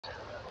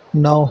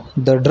Now,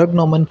 the drug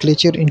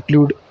nomenclature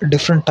include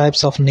different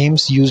types of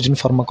names used in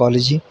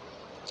pharmacology.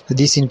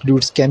 This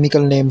includes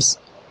chemical names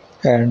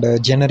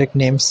and generic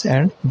names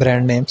and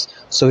brand names.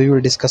 So we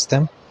will discuss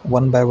them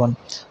one by one.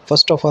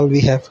 First of all,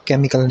 we have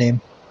chemical name.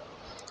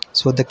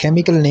 So the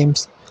chemical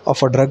names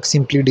of a drug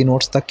simply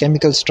denotes the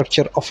chemical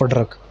structure of a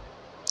drug.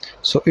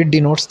 So it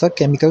denotes the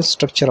chemical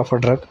structure of a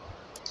drug.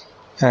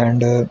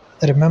 And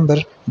remember,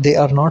 they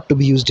are not to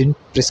be used in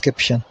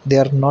prescription. They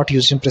are not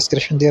used in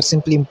prescription. They are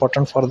simply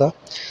important for the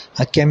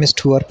chemist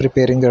who are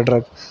preparing the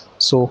drug.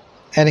 So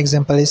an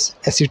example is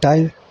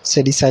acetyl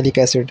salicylic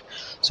acid.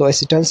 So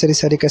acetyl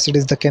salicylic acid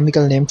is the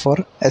chemical name for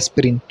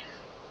aspirin.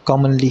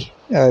 Commonly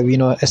we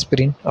know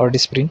aspirin or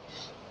Disprin.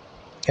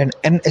 And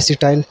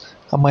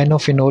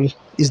N-acetyl-aminophenol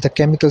is the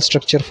chemical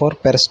structure for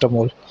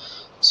paracetamol.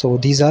 So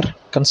these are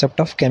concept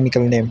of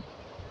chemical name.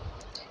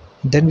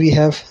 Then we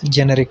have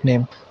generic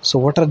name. So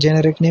what are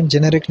generic name?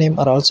 Generic name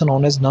are also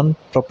known as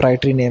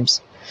non-proprietary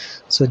names.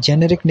 So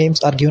generic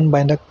names are given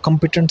by the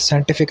competent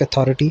scientific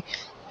authority,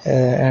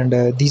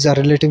 and these are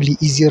relatively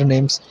easier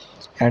names,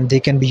 and they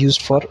can be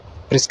used for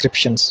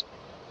prescriptions.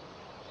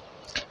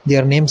 They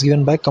are names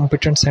given by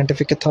competent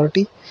scientific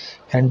authority,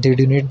 and they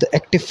denote the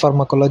active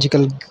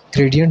pharmacological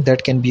gradient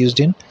that can be used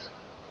in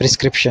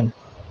prescription.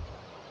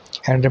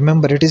 And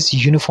remember, it is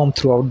uniform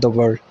throughout the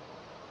world.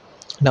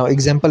 Now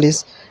example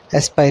is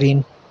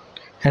aspirin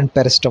and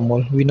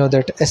paracetamol. We know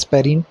that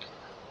aspirin,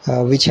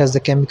 which has the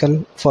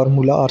chemical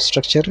formula or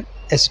structure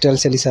acetyl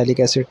salicylic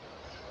acid.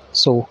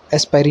 So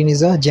aspirin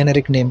is a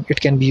generic name.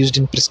 It can be used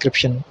in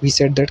prescription. We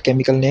said that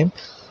chemical name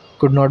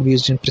could not be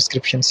used in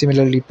prescription.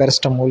 Similarly,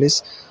 paracetamol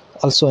is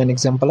also an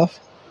example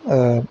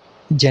of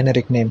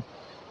generic name.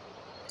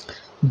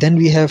 Then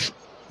we have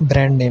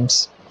brand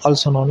names,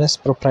 also known as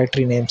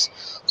proprietary names.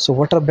 So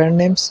what are brand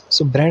names?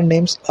 So brand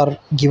names are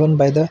given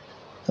by the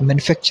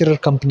manufacturer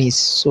companies.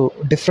 So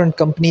different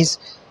companies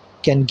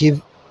can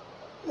give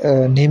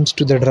names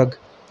to the drug,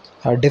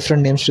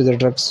 different names to the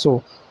drugs.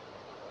 So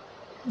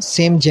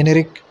same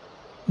generic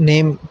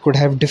name could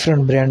have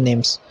different brand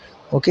names.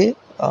 Okay,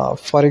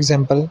 for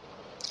example,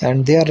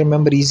 and they are,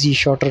 remember, easy,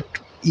 shorter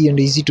and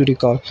easy to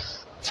recall.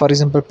 For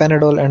example,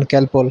 Panadol and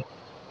Calpol,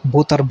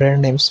 both are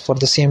brand names for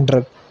the same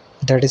drug,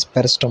 that is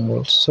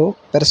paracetamol. So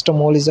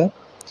paracetamol is a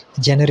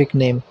generic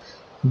name,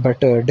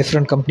 but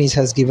different companies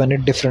has given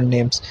it different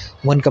names.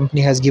 One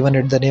company has given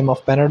it the name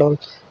of Panadol,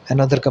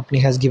 another company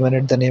has given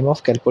it the name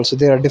of Calpol. So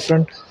there are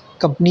different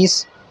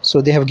companies, so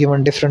they have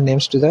given different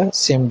names to the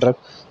same drug.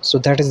 So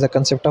that is the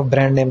concept of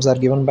brand names are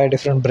given by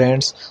different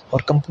brands or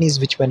companies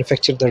which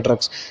manufacture the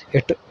drugs.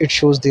 It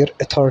shows their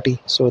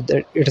authority, so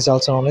that it is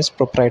also known as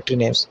proprietary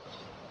names.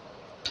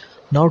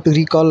 Now to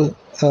recall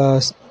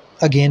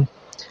again,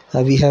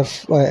 we have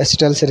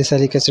acetyl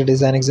salicylic acid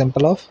is an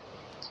example of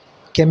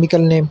chemical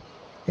name.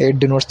 It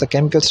denotes the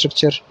chemical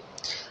structure.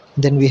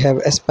 Then we have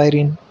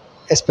aspirin.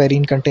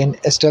 Aspirin contains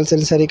acetyl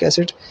salicylic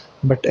acid,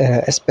 but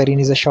aspirin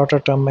is a shorter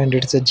term and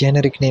it is a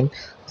generic name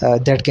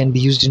that can be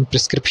used in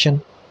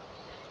prescription.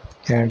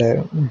 And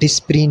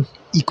Disprin,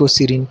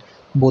 Ecosirin,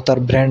 both are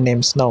brand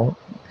names. Now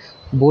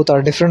both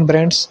are different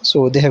brands,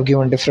 so they have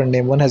given different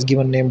name. One has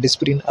given name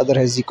Disprin, other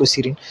has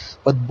Ecosirin,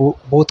 but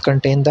both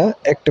contain the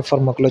active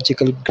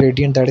pharmacological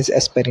gradient, that is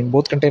aspirin.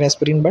 Both contain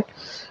aspirin, but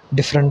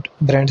different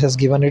brands has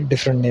given it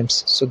different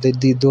names. So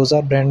those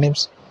are brand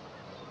names.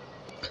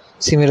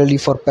 Similarly,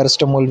 for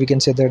paracetamol, we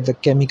can say that the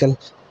chemical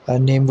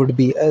name would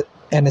be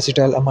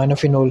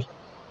N-acetyl-aminophenol.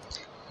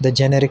 The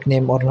generic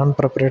name or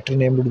non-proprietary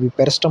name would be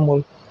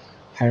paracetamol,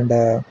 and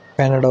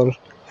Panadol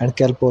and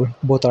Calpol,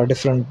 both are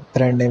different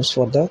brand names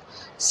for the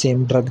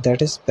same drug,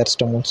 that is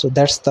paracetamol. So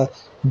that's the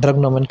drug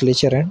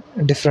nomenclature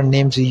and different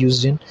names we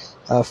used in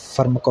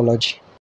pharmacology.